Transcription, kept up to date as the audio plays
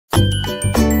All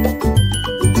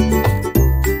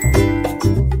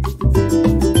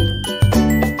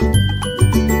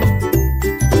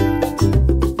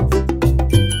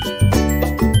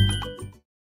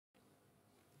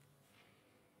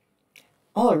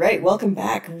right, welcome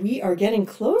back. We are getting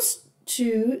close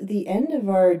to the end of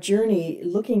our journey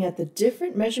looking at the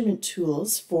different measurement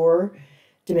tools for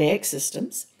DMAIC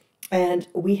systems. And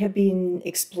we have been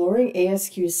exploring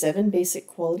ASQ's 7 basic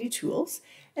quality tools.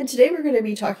 And today we're going to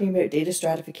be talking about data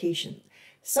stratification.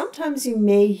 Sometimes you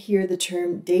may hear the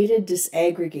term data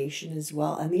disaggregation as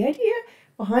well. And the idea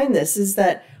behind this is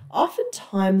that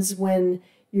oftentimes when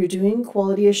you're doing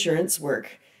quality assurance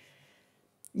work,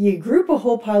 you group a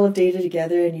whole pile of data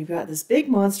together and you've got this big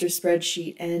monster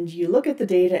spreadsheet and you look at the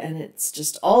data and it's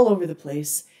just all over the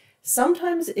place.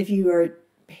 Sometimes if you are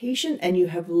patient and you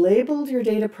have labeled your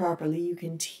data properly, you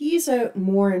can tease out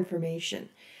more information.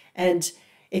 And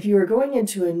if you are going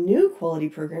into a new quality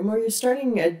program or you're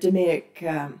starting a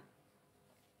DMAIC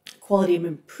quality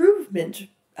improvement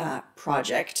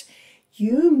project,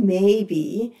 you may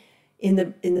be in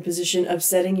the position of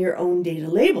setting your own data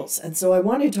labels. And so I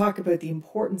want to talk about the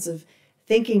importance of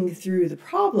thinking through the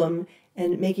problem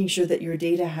and making sure that your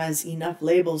data has enough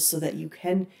labels so that you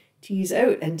can tease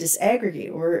out and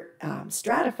disaggregate or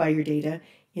stratify your data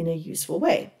in a useful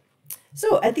way.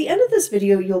 So at the end of this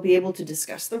video, you'll be able to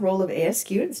discuss the role of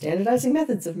ASQ in standardizing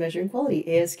methods of measuring quality.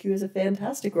 ASQ is a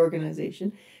fantastic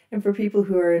organization, and for people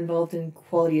who are involved in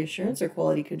quality assurance or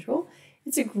quality control,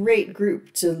 it's a great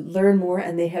group to learn more,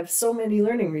 and they have so many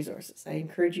learning resources. I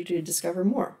encourage you to discover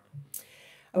more.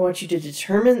 I want you to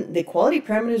determine the quality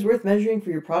parameters worth measuring for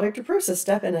your product or process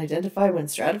step and identify when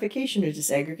stratification or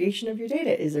disaggregation of your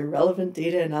data is a relevant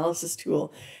data analysis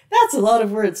tool. That's a lot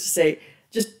of words to say.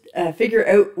 Just figure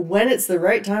out when it's the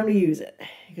right time to use it,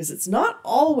 because it's not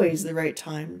always the right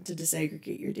time to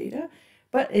disaggregate your data,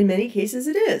 but in many cases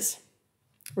it is.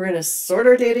 We're going to sort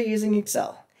our data using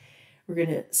Excel. We're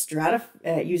going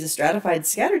to use a stratified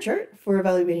scatter chart for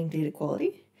evaluating data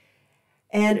quality.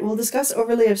 And we'll discuss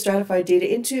overlay of stratified data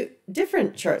into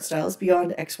different chart styles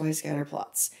beyond XY scatter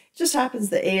plots. It just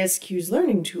happens that ASQ's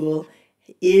learning tool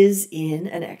is in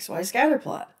an XY scatter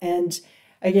plot. And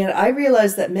again, I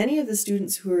realize that many of the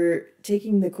students who are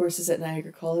taking the courses at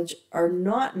Niagara College are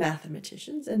not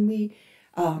mathematicians, and we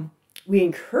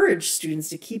encourage students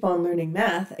to keep on learning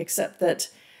math, except that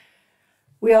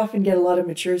we often get a lot of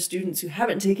mature students who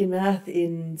haven't taken math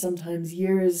in sometimes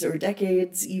years or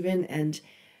decades even, and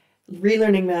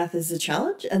relearning math is a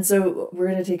challenge. And so we're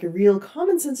going to take a real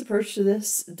common sense approach to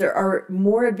this. There are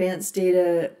more advanced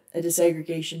data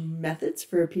disaggregation methods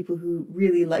for people who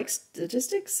really like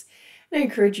statistics. And I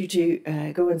encourage you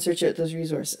to go and search out those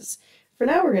resources. For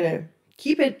now, we're going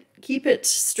to keep it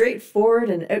straightforward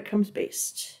and outcomes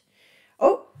based.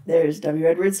 Oh, there's W.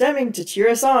 Edwards Deming to cheer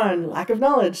us on. Lack of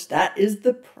knowledge, that is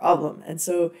the problem. And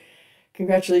so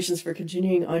congratulations for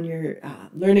continuing on your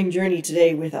learning journey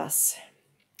today with us.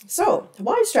 So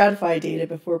why stratify data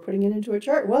before putting it into a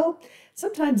chart? Well,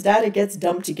 sometimes data gets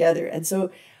dumped together. And so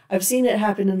I've seen it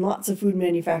happen in lots of food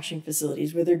manufacturing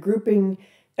facilities where they're grouping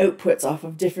outputs off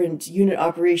of different unit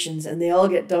operations and they all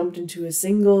get dumped into a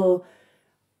single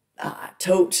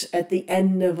tote at the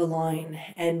end of a line.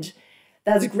 And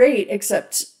that's great,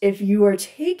 except if you are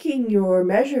taking your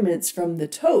measurements from the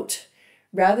tote,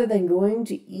 rather than going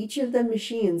to each of the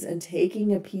machines and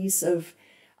taking a piece of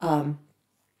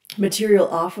material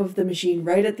off of the machine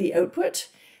right at the output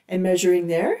and measuring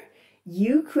there,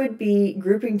 you could be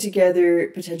grouping together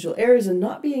potential errors and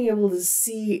not being able to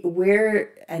see where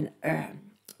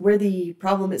the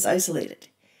problem is isolated.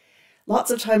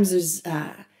 Lots of times there's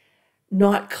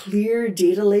not clear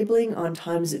data labeling on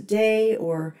times of day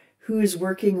or who's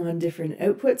working on different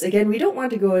outputs. Again, we don't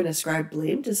want to go and ascribe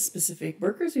blame to specific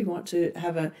workers. We want to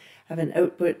have an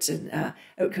output and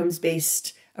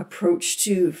outcomes-based approach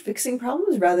to fixing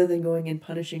problems rather than going and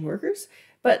punishing workers.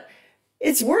 But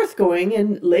it's worth going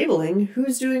and labeling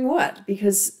who's doing what,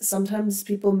 because sometimes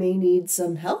people may need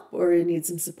some help or need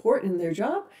some support in their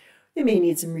job. They may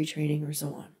need some retraining or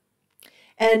so on.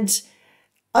 And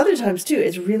other times too,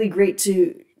 it's really great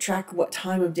to track what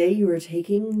time of day you are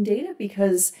taking data,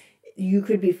 because you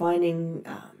could be finding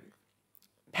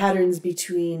patterns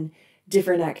between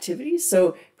different activities.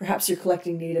 So perhaps you're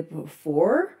collecting data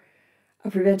before a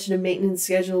preventative maintenance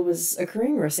schedule was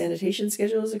occurring or a sanitation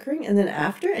schedule was occurring, and then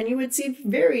after, and you would see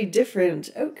very different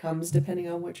outcomes depending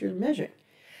on what you're measuring.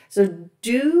 So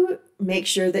do make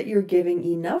sure that you're giving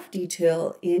enough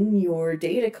detail in your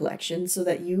data collection so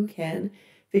that you can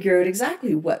figure out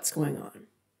exactly what's going on.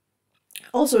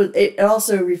 Also, it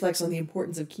also reflects on the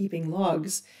importance of keeping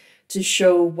logs to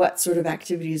show what sort of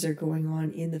activities are going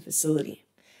on in the facility.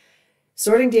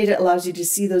 Sorting data allows you to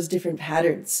see those different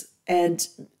patterns, and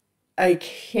I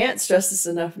can't stress this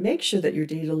enough. Make sure that your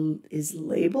data is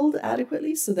labeled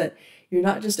adequately so that you're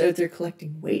not just out there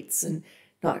collecting weights and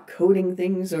not coding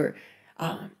things or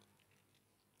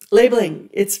labeling.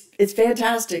 It's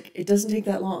fantastic. It doesn't take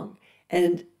that long,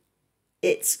 and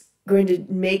it's going to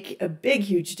make a big,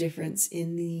 huge difference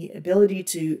in the ability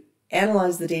to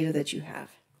analyze the data that you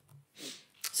have.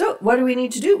 So what do we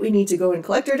need to do? We need to go and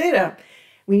collect our data.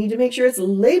 We need to make sure it's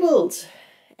labeled.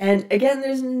 And again,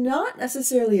 there's not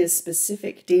necessarily a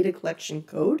specific data collection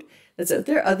code that's out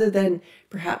there other than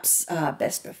perhaps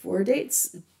best before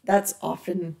dates. That's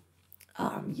often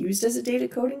used as a data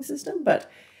coding system, but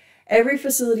every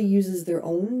facility uses their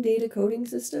own data coding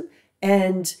system.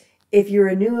 And if you're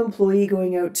a new employee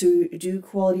going out to do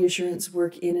quality assurance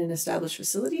work in an established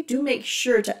facility, do make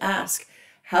sure to ask,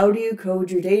 how do you code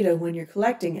your data when you're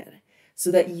collecting it?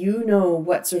 So that you know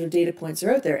what sort of data points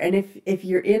are out there. And if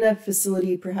you're in a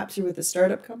facility, perhaps you're with a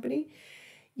startup company,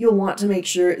 you'll want to make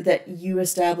sure that you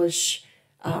establish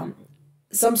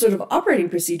some sort of operating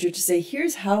procedure to say,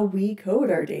 here's how we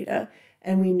code our data.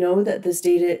 And we know that this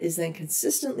data is then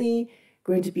consistently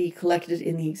going to be collected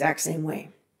in the exact same way.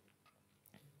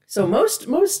 So most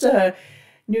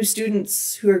new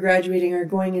students who are graduating are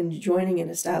going and joining an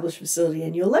established facility,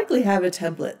 and you'll likely have a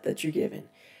template that you're given.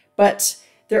 But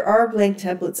there are blank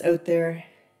templates out there.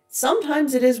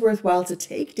 Sometimes it is worthwhile to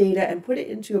take data and put it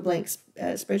into a blank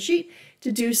spreadsheet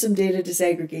to do some data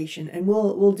disaggregation, and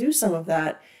we'll do some of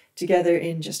that together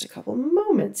in just a couple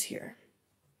moments here.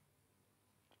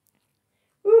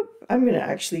 Oop, I'm going to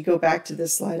actually go back to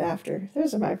this slide after.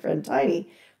 There's my friend Tiny.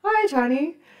 Hi,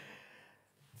 Tiny.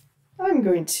 I'm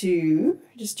going to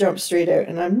just jump straight out,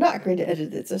 and I'm not going to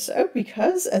edit this out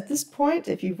because at this point,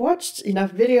 if you've watched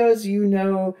enough videos, you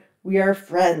know we are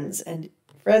friends, and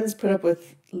friends put up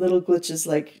with little glitches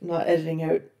like not editing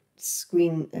out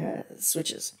screen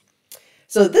switches.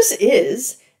 So this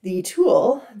is the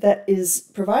tool that is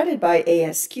provided by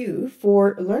ASQ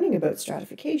for learning about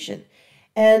stratification.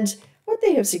 And what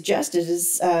they have suggested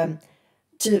is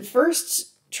to first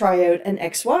try out an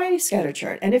XY scatter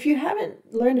chart. And if you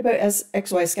haven't learned about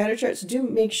XY scatter charts, do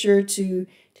make sure to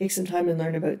take some time and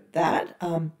learn about that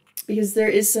because there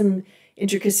is some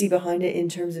intricacy behind it in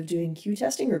terms of doing Q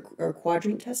testing or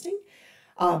quadrant testing.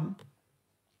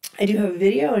 I do have a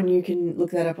video, and you can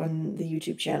look that up on the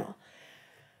YouTube channel.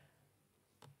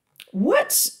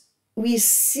 What we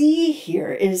see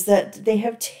here is that they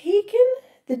have taken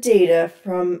the data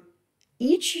from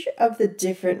each of the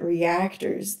different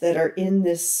reactors that are in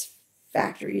this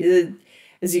factory.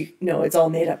 As you know, it's all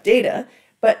made up data,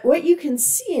 but what you can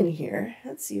see in here,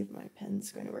 let's see if my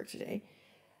pen's going to work today.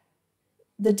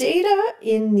 The data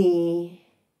in the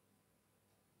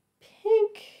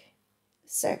pink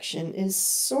section is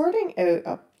sorting out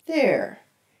up there,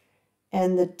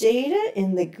 and the data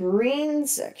in the green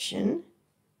section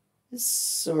is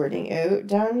sorting out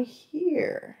down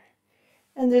here.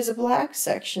 And there's a black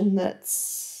section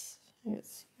that's,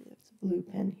 let's see, it's a blue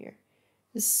pen here,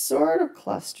 is sort of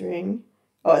clustering.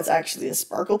 Oh, it's actually a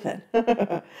sparkle pen.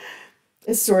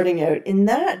 Is sorting out in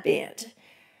that band.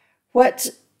 What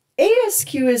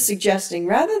ASQ is suggesting,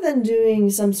 rather than doing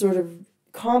some sort of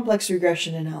complex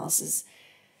regression analysis,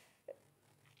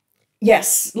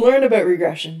 yes, learn about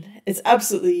regression. It's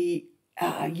absolutely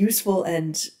useful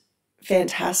and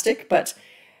fantastic, but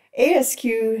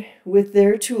ASQ, with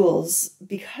their tools,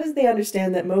 because they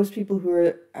understand that most people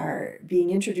who are being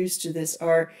introduced to this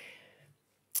are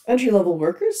entry-level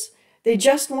workers, they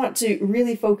just want to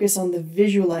really focus on the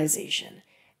visualization.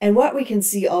 And what we can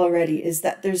see already is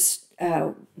that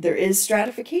there is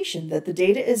stratification, that the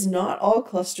data is not all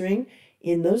clustering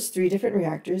in those 3 different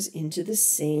reactors into the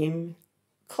same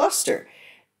cluster.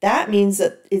 That means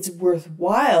that it's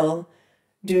worthwhile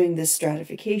doing this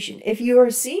stratification. If you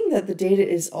are seeing that the data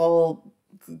is all,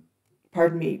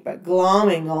 pardon me, but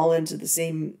glomming all into the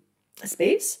same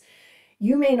space,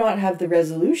 you may not have the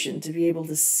resolution to be able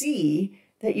to see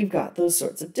that you've got those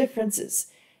sorts of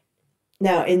differences.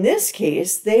 Now, in this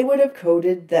case, they would have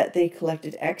coded that they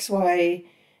collected XY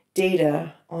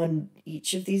data on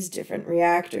each of these different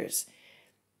reactors.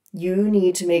 You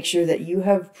need to make sure that you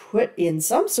have put in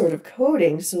some sort of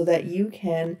coding so that you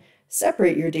can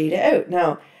separate your data out.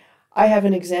 Now, I have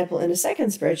an example in a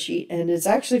second spreadsheet, and it's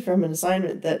actually from an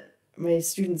assignment that my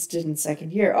students did in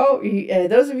second year. Oh,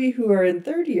 those of you who are in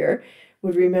third year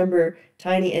would remember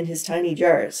Tiny and his tiny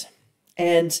jars.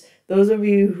 And those of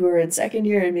you who are in second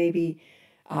year and maybe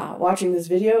watching this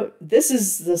video, this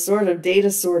is the sort of data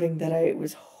sorting that I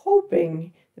was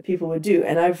hoping that people would do.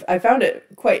 And I found it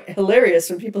quite hilarious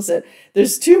when people said,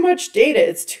 there's too much data,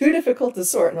 it's too difficult to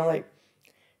sort. And I'm like,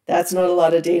 that's not a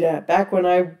lot of data. Back when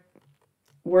I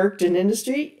worked in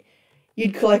industry,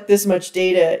 you'd collect this much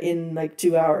data in like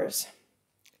 2 hours.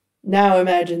 Now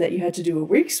imagine that you had to do a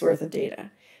week's worth of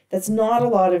data. That's not a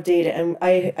lot of data. And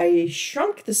I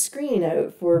shrunk the screen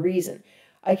out for a reason.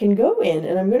 I can go in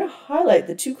and I'm going to highlight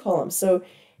the 2 columns. So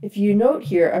if you note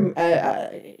here,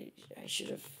 I should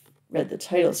have read the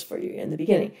titles for you in the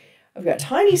beginning. I've got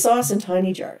tiny sauce and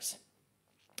tiny jars.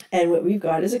 And what we've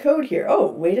got is a code here.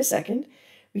 Oh, wait a second.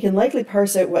 We can likely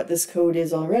parse out what this code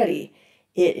is already.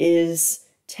 It is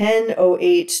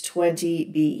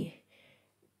 100820B.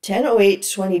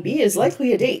 100820B is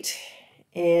likely a date.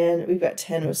 And we've got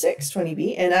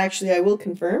 100620B. And actually, I will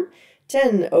confirm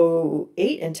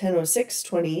 1008 and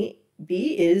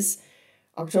 100620B is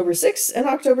October 6th and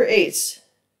October 8th,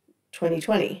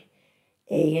 2020.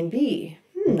 A and B.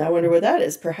 I wonder what that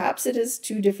is. Perhaps it is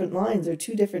 2 different lines or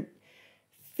 2 different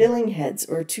filling heads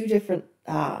or 2 different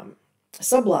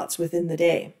sublots within the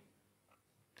day.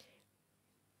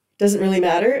 Doesn't really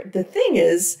matter. The thing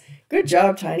is, good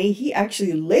job, Tiny. He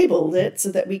actually labeled it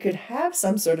so that we could have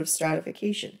some sort of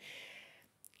stratification.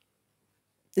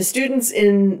 The students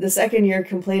in the second year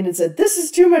complained and said, this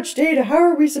is too much data. How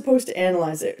are we supposed to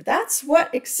analyze it? That's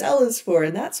what Excel is for.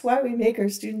 And that's why we make our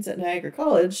students at Niagara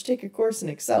College take a course in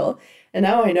Excel. And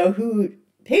now I know who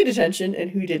paid attention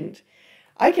and who didn't.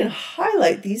 I can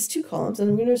highlight these 2 columns, and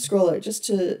I'm going to scroll out just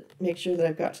to make sure that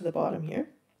I've got to the bottom here.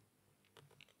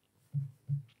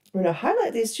 We're going to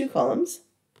highlight these 2 columns.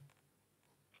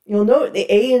 You'll note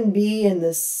the A and B and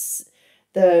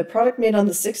the product made on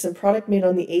the 6th and product made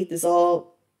on the 8th is all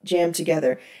jammed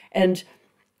together. And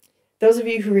those of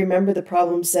you who remember the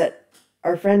problem set,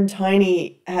 our friend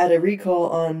Tiny had a recall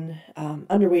on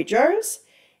underweight jars,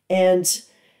 and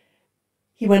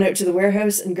he went out to the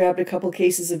warehouse and grabbed a couple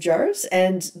cases of jars,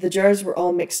 and the jars were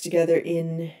all mixed together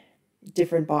in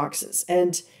different boxes.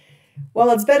 And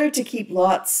while it's better to keep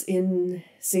lots in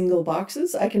single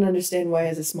boxes, I can understand why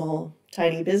as a small,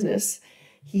 tiny business,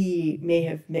 he may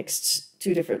have mixed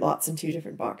 2 different lots in 2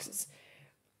 different boxes.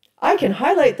 I can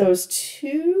highlight those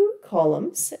 2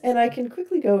 columns, and I can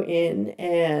quickly go in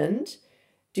and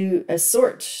do a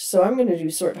sort. So I'm going to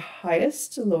do sort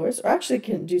highest to lowest, or actually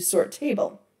can do sort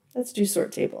table. Let's do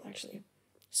sort table, actually.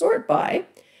 Sort by,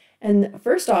 and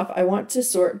first off, I want to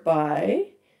sort by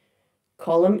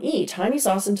column E, tiny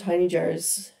sauce and tiny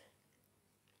jars.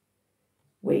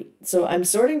 Wait, so I'm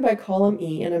sorting by column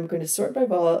E, and I'm going to sort by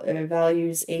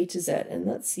values A to Z, and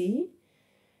let's see.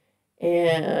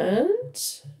 And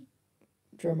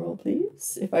drum roll,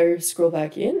 please. If I scroll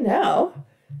back in now,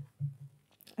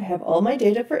 I have all my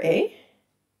data for A,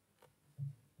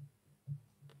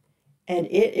 and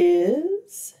it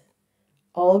is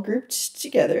all grouped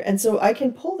together. And so I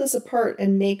can pull this apart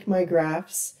and make my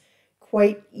graphs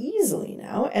quite easily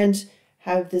now and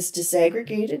have this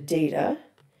disaggregated data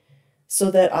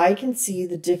so that I can see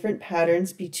the different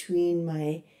patterns between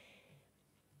my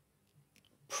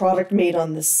product made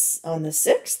on the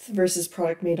 6th versus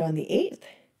product made on the 8th.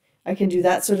 I can do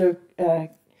that sort of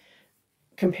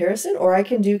comparison, or I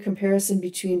can do comparison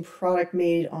between product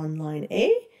made on line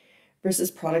A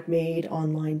versus product made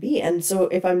on line B. And so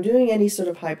if I'm doing any sort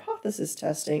of hypothesis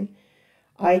testing,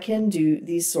 I can do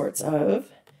these sorts of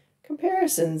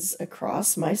comparisons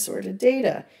across my sorted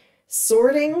data.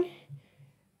 Sorting.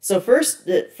 So first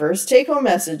take-home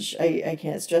message, I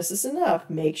can't stress this enough,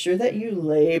 make sure that you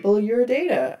label your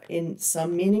data in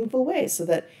some meaningful way so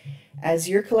that as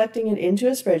you're collecting it into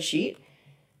a spreadsheet,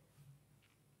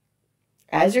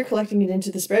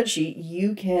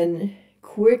 you can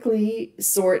quickly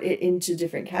sort it into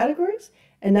different categories.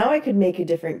 And now I could make a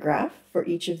different graph for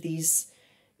each of these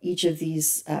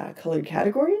colored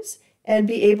categories and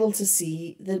be able to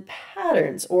see the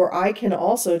patterns. Or I can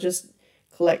also just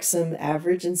collect some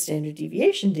average and standard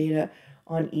deviation data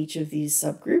on each of these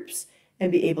subgroups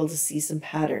and be able to see some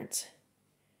patterns.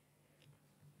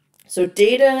 So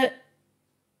data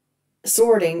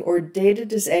sorting or data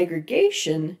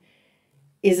disaggregation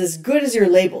is as good as your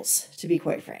labels, to be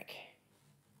quite frank.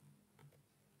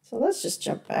 So let's just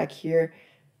jump back here.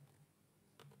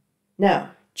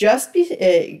 Now, just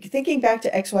thinking back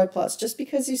to XY plots, just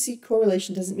because you see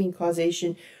correlation doesn't mean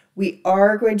causation. We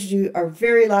are going to do our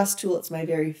very last tool. It's my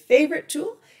very favorite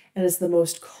tool, and it's the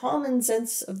most common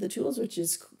sense of the tools, which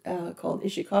is called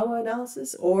Ishikawa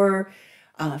analysis or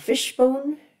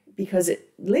fishbone, because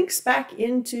it links back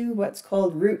into what's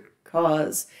called root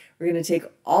cause. We're going to take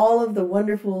all of the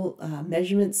wonderful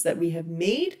measurements that we have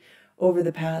made over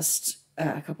the past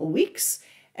couple weeks,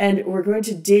 and we're going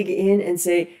to dig in and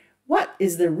say, what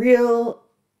is the real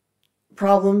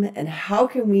problem and how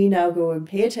can we now go and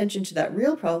pay attention to that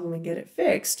real problem and get it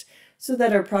fixed so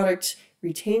that our product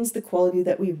retains the quality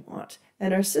that we want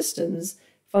and our systems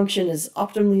function as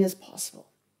optimally as possible.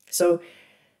 So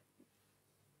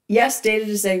yes, data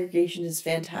disaggregation is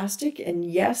fantastic, and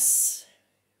yes,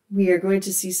 we are going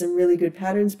to see some really good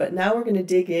patterns, but now we're going to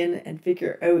dig in and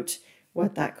figure out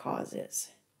what that cause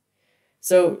is.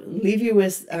 So leave you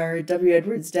with our W.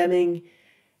 Edwards Deming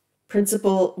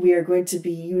principle. We are going to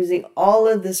be using all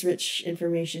of this rich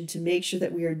information to make sure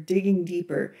that we are digging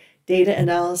deeper. Data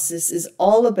analysis is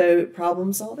all about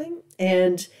problem solving,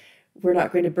 and we're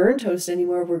not going to burn toast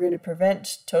anymore. We're going to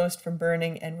prevent toast from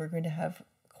burning, and we're going to have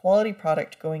quality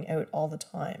product going out all the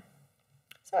time.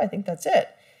 So I think that's it.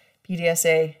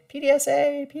 PDSA,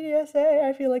 PDSA, PDSA.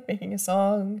 I feel like making a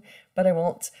song, but I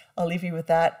won't. I'll leave you with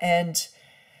that, and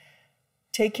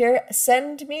take care.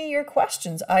 Send me your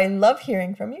questions. I love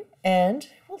hearing from you, and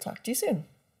we'll talk to you soon.